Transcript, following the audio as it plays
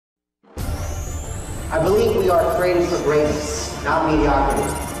I believe we are created for greatness, not mediocrity.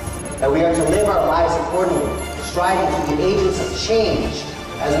 That we are to live our lives accordingly, striving to be agents of change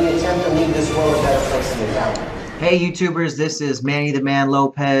as we attempt to leave this world a better place than we found it. Hey YouTubers, this is Manny the Man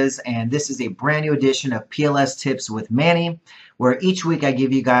Lopez, and this is a brand new edition of PLS Tips with Manny, where each week I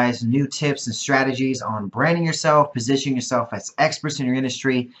give you guys new tips and strategies on branding yourself, positioning yourself as experts in your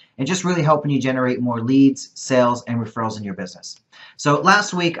industry, and just really helping you generate more leads, sales, and referrals in your business. So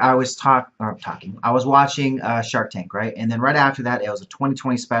last week I was watching Shark Tank, right? And then right after that, it was a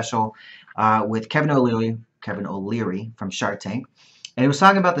 2020 special with Kevin O'Leary from Shark Tank, and it was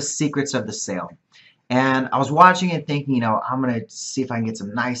talking about the secrets of the sale. And I was watching and thinking, you know, I'm going to see if I can get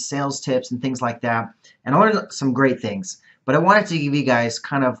some nice sales tips and things like that. And I learned some great things. But I wanted to give you guys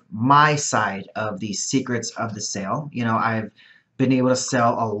kind of my side of the secrets of the sale. You know, I've been able to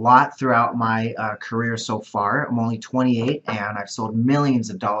sell a lot throughout my career so far. I'm only 28, and I've sold millions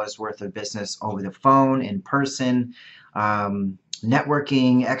of dollars worth of business over the phone, in person, networking,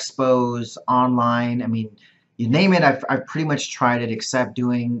 expos, online. I mean, you name it, I've pretty much tried it, except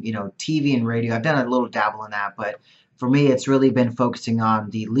doing, you know, TV and radio. I've done a little dabble in that, but for me, it's really been focusing on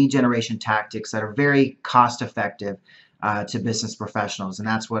the lead generation tactics that are very cost effective to business professionals, and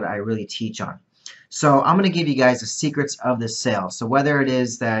that's what I really teach on. So I'm going to give you guys the secrets of the sale. So whether it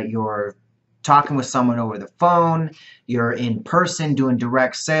is that you're talking with someone over the phone, you're in person doing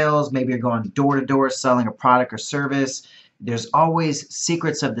direct sales, maybe you're going door to door selling a product or service, there's always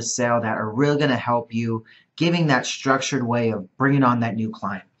secrets of the sale that are really going to help you giving that structured way of bringing on that new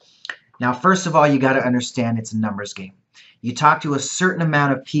client. Now, first of all, you got to understand it's a numbers game. You talk to a certain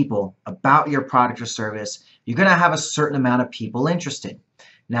amount of people about your product or service, you're going to have a certain amount of people interested.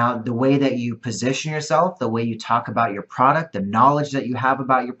 Now, the way that you position yourself, the way you talk about your product, the knowledge that you have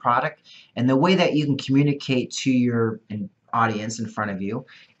about your product, and the way that you can communicate to your audience in front of you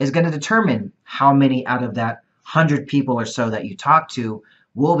is going to determine how many out of that 100 people or so that you talk to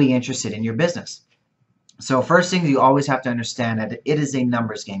will be interested in your business. So first thing, you always have to understand that it is a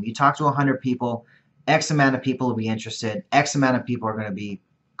numbers game. You talk to 100 people, X amount of people will be interested, X amount of people are going to be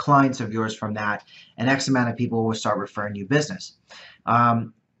clients of yours from that, and X amount of people will start referring you business.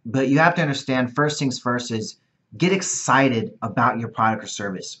 But you have to understand, first things first is get excited about your product or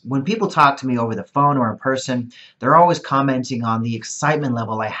service. When people talk to me over the phone or in person, they're always commenting on the excitement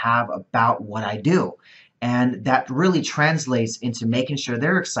level I have about what I do. And that really translates into making sure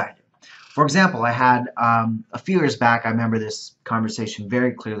they're excited. For example, I had a few years back, I remember this conversation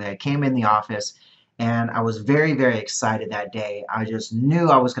very clearly. I came in the office and I was very, very excited that day. I just knew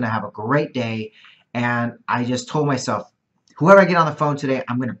I was going to have a great day. And I just told myself, whoever I get on the phone today,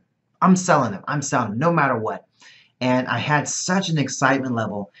 I'm selling them. I'm selling them no matter what. And I had such an excitement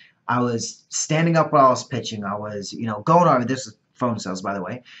level. I was standing up while I was pitching. I was, you know, going over this. Phone sales, by the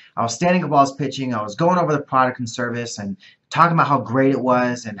way. I was standing up while I was pitching. I was going over the product and service and talking about how great it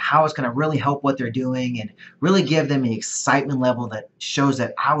was and how it's going to really help what they're doing and really give them the excitement level that shows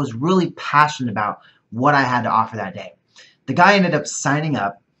that I was really passionate about what I had to offer that day. The guy ended up signing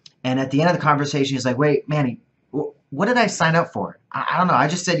up, and at the end of the conversation, he's like, "Wait, Manny, what did I sign up for? I don't know. I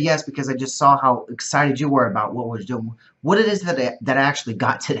just said yes because I just saw how excited you were about what we're doing. What it is that I actually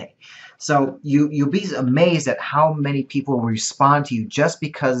got today." So you'll be amazed at how many people will respond to you just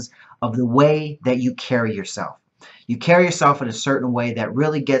because of the way that you carry yourself. You carry yourself in a certain way that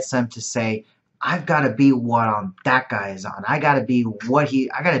really gets them to say, I've got to be what that guy is on. I got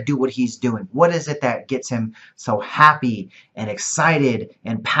to do what he's doing. What is it that gets him so happy and excited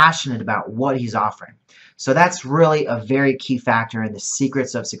and passionate about what he's offering? So that's really a very key factor in the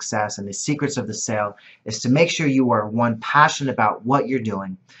secrets of success and the secrets of the sale, is to make sure you are, one, passionate about what you're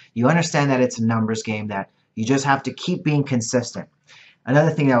doing. You understand that it's a numbers game, that you just have to keep being consistent.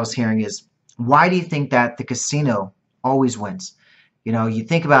 Another thing I was hearing is, why do you think that the casino always wins? You know, you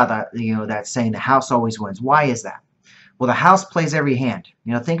think about that, you know, that saying, the house always wins. Why is that? Well, the house plays every hand.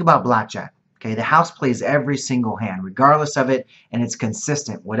 You know, think about blackjack. Okay, the house plays every single hand, regardless of it, and it's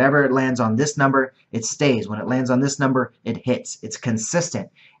consistent. Whatever it lands on this number, it stays. When it lands on this number, it hits. It's consistent,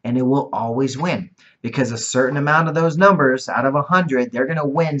 and it will always win, because a certain amount of those numbers out of 100, they're going to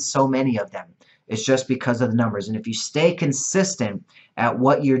win so many of them. It's just because of the numbers. And if you stay consistent at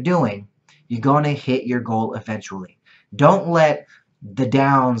what you're doing, you're going to hit your goal eventually. Don't let the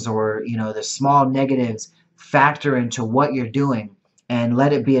downs or, you know, the small negatives factor into what you're doing and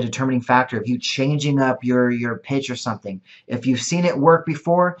let it be a determining factor of you changing up your pitch or something. If you've seen it work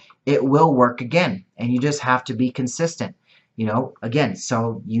before, it will work again, and you just have to be consistent. You know, again,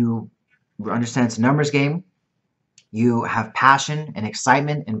 so you understand it's a numbers game. You have passion and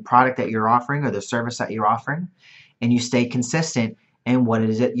excitement in product that you're offering or the service that you're offering, and you stay consistent, and what it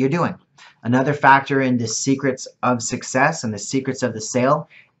is that you're doing. Another factor in the secrets of success and the secrets of the sale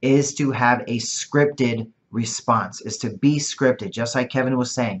is to have a scripted response, is to be scripted, just like Kevin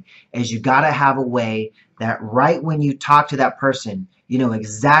was saying, is you got to have a way that right when you talk to that person, you know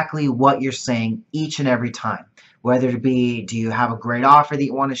exactly what you're saying each and every time. Whether it be, do you have a great offer that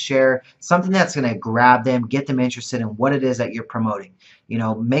you want to share, something that's going to grab them, get them interested in what it is that you're promoting. You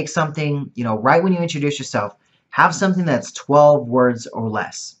know, make something, you know, right when you introduce yourself, have something that's 12 words or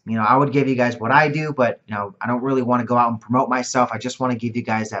less. You know, I would give you guys what I do, but, you know, I don't really want to go out and promote myself. I just want to give you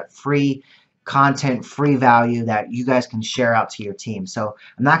guys that free content, free value that you guys can share out to your team. So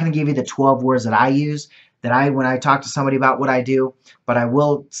I'm not going to give you the 12 words that I use when I talk to somebody about what I do, but I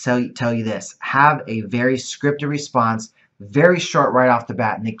will tell you this: have a very scripted response, very short right off the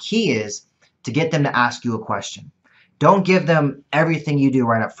bat. And the key is to get them to ask you a question. Don't give them everything you do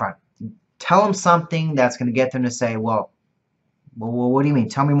right up front. Tell them something that's going to get them to say, well, what do you mean?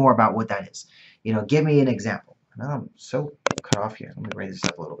 Tell me more about what that is. You know, give me an example. Now I'm so cut off here. Let me raise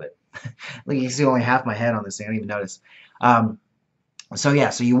this up a little bit. Look, you can see only half my head on this thing. I didn't even notice. So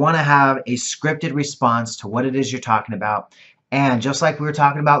you want to have a scripted response to what it is you're talking about. And just like we were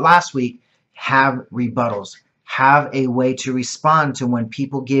talking about last week, have rebuttals. Have a way to respond to when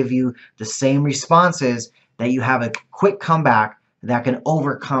people give you the same responses, that you have a quick comeback that can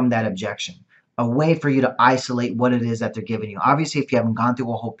overcome that objection. A way for you to isolate what it is that they're giving you. Obviously, if you haven't gone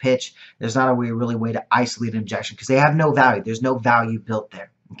through a whole pitch, there's not a really way to isolate an objection because they have no value. There's no value built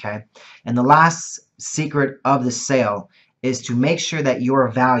there. Okay. And the last secret of the sale is to make sure that your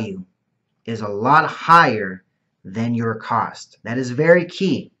value is a lot higher than your cost. That is very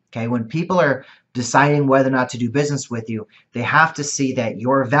key. Okay. When people are deciding whether or not to do business with you, they have to see that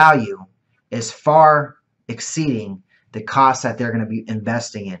your value is far exceeding the cost that they're going to be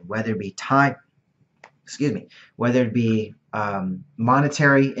investing in, whether it be time, whether it be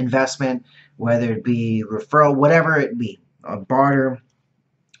monetary investment, whether it be referral, whatever it be, a barter,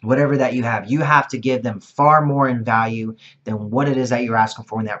 whatever that you have to give them far more in value than what it is that you're asking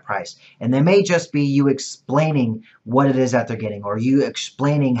for in that price. And they may just be you explaining what it is that they're getting, or you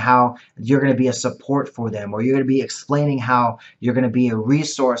explaining how you're going to be a support for them, or you're going to be explaining how you're going to be a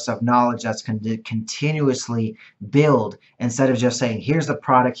resource of knowledge that's going to continuously build, instead of just saying, here's the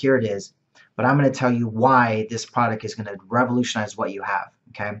product, here it is, but I'm going to tell you why this product is going to revolutionize what you have.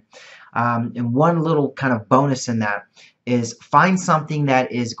 Okay. And one little kind of bonus in that is find something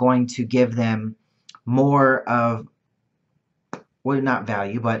that is going to give them more of, well, not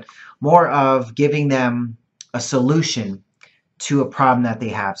value, but more of giving them a solution to a problem that they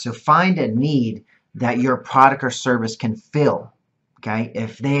have. So find a need that your product or service can fill. Okay.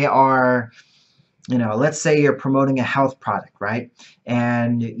 If they are, you know, let's say you're promoting a health product, right?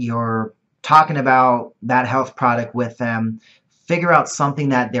 And you're talking about that health product with them. Figure out something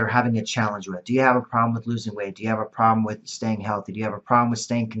that they're having a challenge with. Do you have a problem with losing weight? Do you have a problem with staying healthy? Do you have a problem with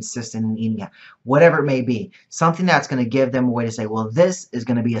staying consistent in eating? Whatever it may be. Something that's going to give them a way to say, well, this is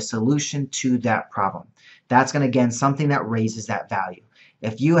going to be a solution to that problem. That's going to, again, something that raises that value.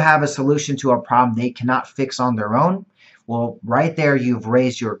 If you have a solution to a problem they cannot fix on their own, well, right there you've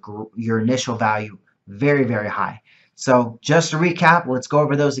raised your initial value very, very high. So just to recap, let's go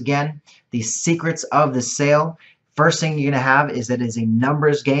over those again. The secrets of the sale. First thing you're going to have is that it is a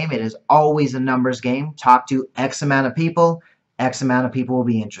numbers game. It is always a numbers game. Talk to X amount of people. X amount of people will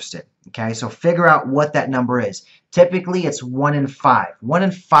be interested. Okay, so figure out what that number is. Typically, it's 1 in 5. 1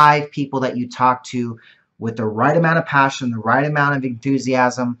 in 5 people that you talk to with the right amount of passion, the right amount of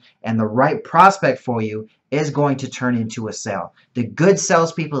enthusiasm, and the right prospect for you is going to turn into a sale. The good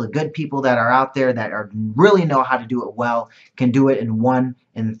salespeople, the good people that are out there that really know how to do it well, can do it in 1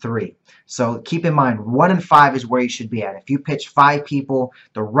 in 3. So keep in mind, 1 in 5 is where you should be at. If you pitch 5 people,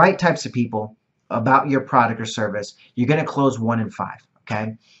 the right types of people, about your product or service, you're going to close 1 in 5.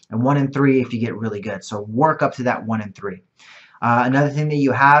 Okay, and 1 in 3 if you get really good. So work up to that 1 in 3. Another thing that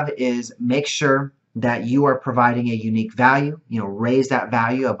you have is make sure that you are providing a unique value. You know, raise that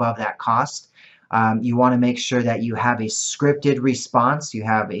value above that cost. You want to make sure that you have a scripted response. You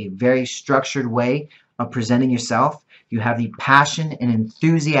have a very structured way of presenting yourself. You have the passion and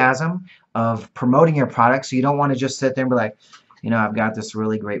enthusiasm of promoting your product. So you don't want to just sit there and be like, you know, I've got this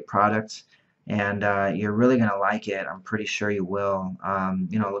really great product and you're really going to like it. I'm pretty sure you will.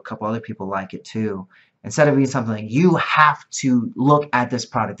 You know, a couple other people like it too. Instead of being something like, you have to look at this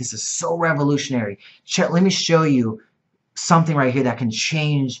product. This is so revolutionary. Let me show you something right here that can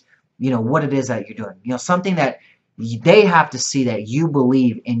change, you know, what it is that you're doing. You know, something that they have to see that you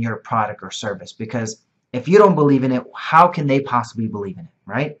believe in your product or service. Because if you don't believe in it, how can they possibly believe in it,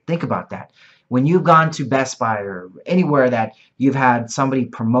 right? Think about that. When you've gone to Best Buy or anywhere that you've had somebody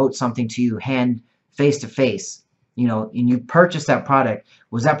promote something to you hand face to face, you know, and you purchase that product,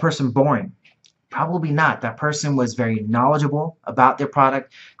 was that person boring? Probably not. That person was very knowledgeable about their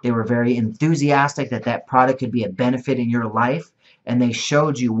product. They were very enthusiastic that that product could be a benefit in your life, and they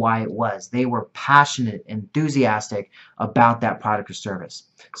showed you why it was. They were passionate, enthusiastic about that product or service.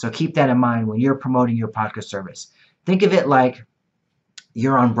 So keep that in mind when you're promoting your product or service. Think of it like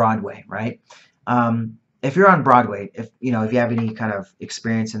you're on Broadway, right? If you're on Broadway, if you have any kind of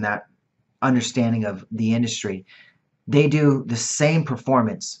experience in that understanding of the industry, they do the same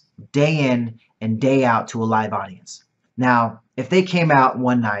performance day in and day out to a live audience. Now, if they came out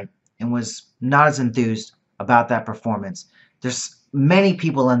one night and was not as enthused about that performance, there's many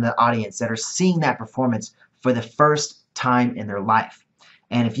people in the audience that are seeing that performance for the first time in their life.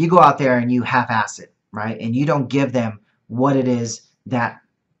 And if you go out there and you half-ass it, right, and you don't give them what it is that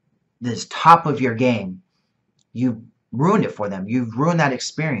is top of your game, you've ruined it for them. You've ruined that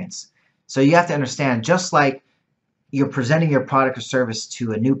experience. So you have to understand, just like you're presenting your product or service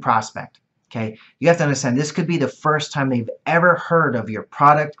to a new prospect, okay, you have to understand this could be the first time they've ever heard of your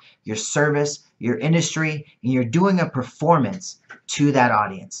product, your service, your industry, and you're doing a performance to that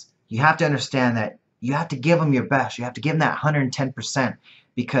audience. You have to understand that you have to give them your best. You have to give them that 110%,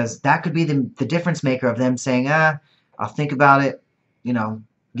 because that could be the difference maker of them saying, I'll think about it,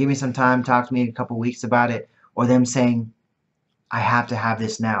 give me some time, talk to me in a couple weeks about it, or them saying, I have to have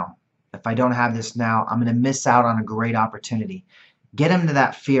this now. If I don't have this now, I'm going to miss out on a great opportunity. Get them to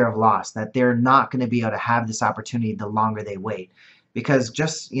that fear of loss, that they're not going to be able to have this opportunity the longer they wait. Because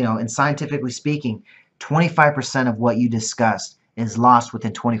just, and scientifically speaking, 25% of what you discussed is lost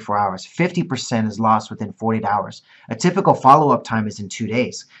within 24 hours. 50% is lost within 48 hours. A typical follow-up time is in 2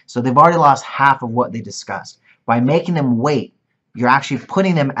 days. So they've already lost half of what they discussed. By making them wait, you're actually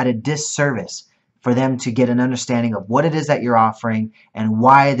putting them at a disservice for them to get an understanding of what it is that you're offering and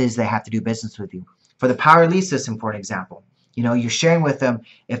why it is they have to do business with you. For the Power Lead System, for an example, you're sharing with them,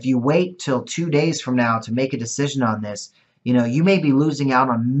 if you wait till 2 days from now to make a decision on this, you may be losing out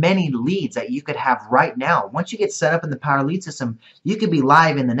on many leads that you could have right now. Once you get set up in the Power Lead System, you could be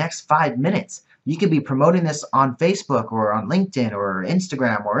live in the next 5 minutes. You could be promoting this on Facebook or on LinkedIn or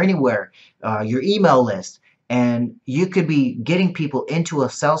Instagram or anywhere, your email list, and you could be getting people into a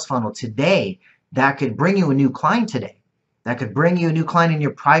sales funnel today that could bring you a new client today. That could bring you a new client in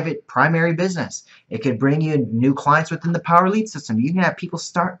your primary business. It could bring you new clients within the Power Lead System. You can have people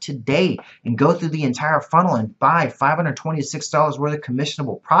start today and go through the entire funnel and buy $526 worth of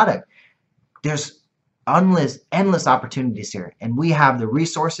commissionable product. There's endless opportunities here, and we have the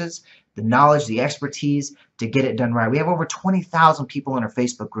resources, the knowledge, the expertise to get it done right. We have over 20,000 people in our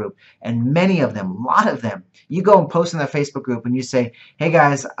Facebook group, and many of them, a lot of them, you go and post in that Facebook group and you say, hey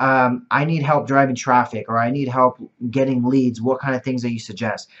guys, I need help driving traffic, or I need help getting leads. What kind of things do you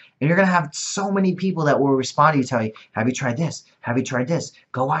suggest? And you're going to have so many people that will respond to you, tell you, have you tried this? Have you tried this?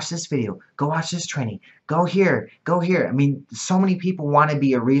 Go watch this video. Go watch this training. Go here. Go here. I mean, so many people want to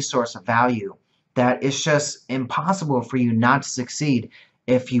be a resource of value that it's just impossible for you not to succeed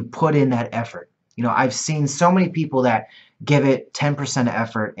if you put in that effort. I've seen so many people that give it 10%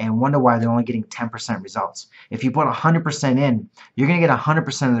 effort and wonder why they're only getting 10% results. If you put 100% in, you're going to get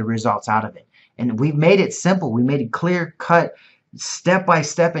 100% of the results out of it. And we've made it simple. We made it clear-cut,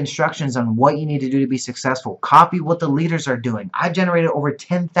 step-by-step instructions on what you need to do to be successful. Copy what the leaders are doing. I've generated over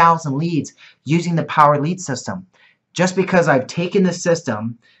 10,000 leads using the Power Lead System. Just because I've taken the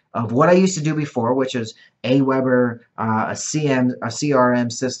system of what I used to do before, which is Aweber, a CRM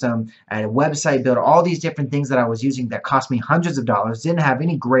system, a website builder, all these different things that I was using that cost me hundreds of dollars, didn't have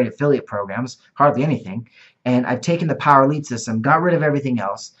any great affiliate programs, hardly anything, and I've taken the Power Lead System, got rid of everything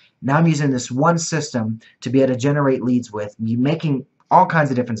else. Now I'm using this one system to be able to generate leads with, making all kinds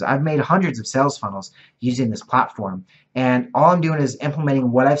of difference. I've made hundreds of sales funnels using this platform, and all I'm doing is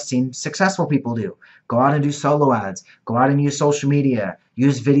implementing what I've seen successful people do. Go out and do solo ads, go out and use social media,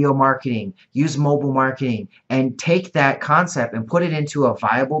 use video marketing, use mobile marketing, and take that concept and put it into a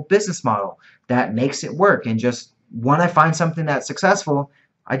viable business model that makes it work. And just when I find something that's successful,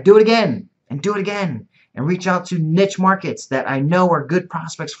 I do it again and do it again and reach out to niche markets that I know are good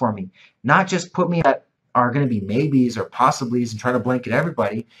prospects for me. Not just put me at are going to be maybes or possiblies and try to blanket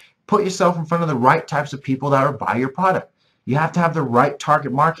everybody. Put yourself in front of the right types of people that are buy your product. You have to have the right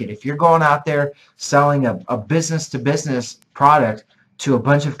target market. If you're going out there selling a business-to-business product to a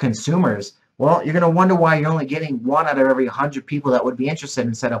bunch of consumers, well, you're going to wonder why you're only getting 1 out of every 100 people that would be interested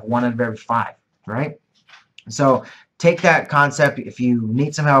instead of 1 out of every 5, right? So take that concept. If you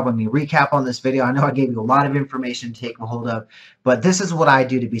need some help, let me recap on this video. I know I gave you a lot of information to take a hold of, but this is what I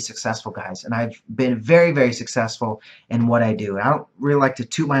do to be successful, guys. And I've been very, very successful in what I do. I don't really like to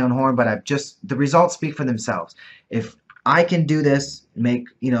toot my own horn, but the results speak for themselves. If I can do this, make,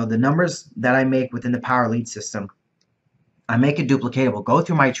 the numbers that I make within the Power Lead system, I make it duplicatable. Go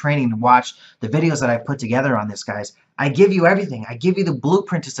through my training and watch the videos that I put together on this, guys. I give you everything. I give you the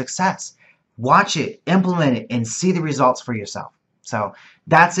blueprint to success. Watch it, implement it, and see the results for yourself. So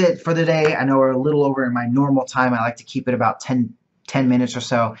that's it for the day. I know we're a little over in my normal time. I like to keep it about 10 minutes or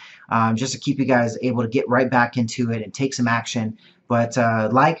so, just to keep you guys able to get right back into it and take some action. But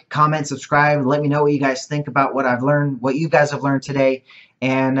like, comment, subscribe. Let me know what you guys think about what I've learned, what you guys have learned today,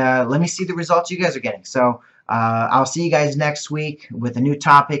 and let me see the results you guys are getting. So I'll see you guys next week with a new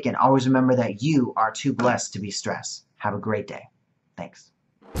topic, and always remember that you are too blessed to be stressed. Have a great day. Thanks.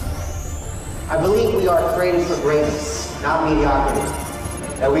 I believe we are created for greatness, not mediocrity.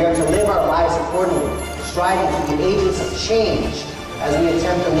 That we are to live our lives accordingly, striving to be agents of change as we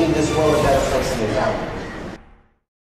attempt to leave this world a better place than we found it.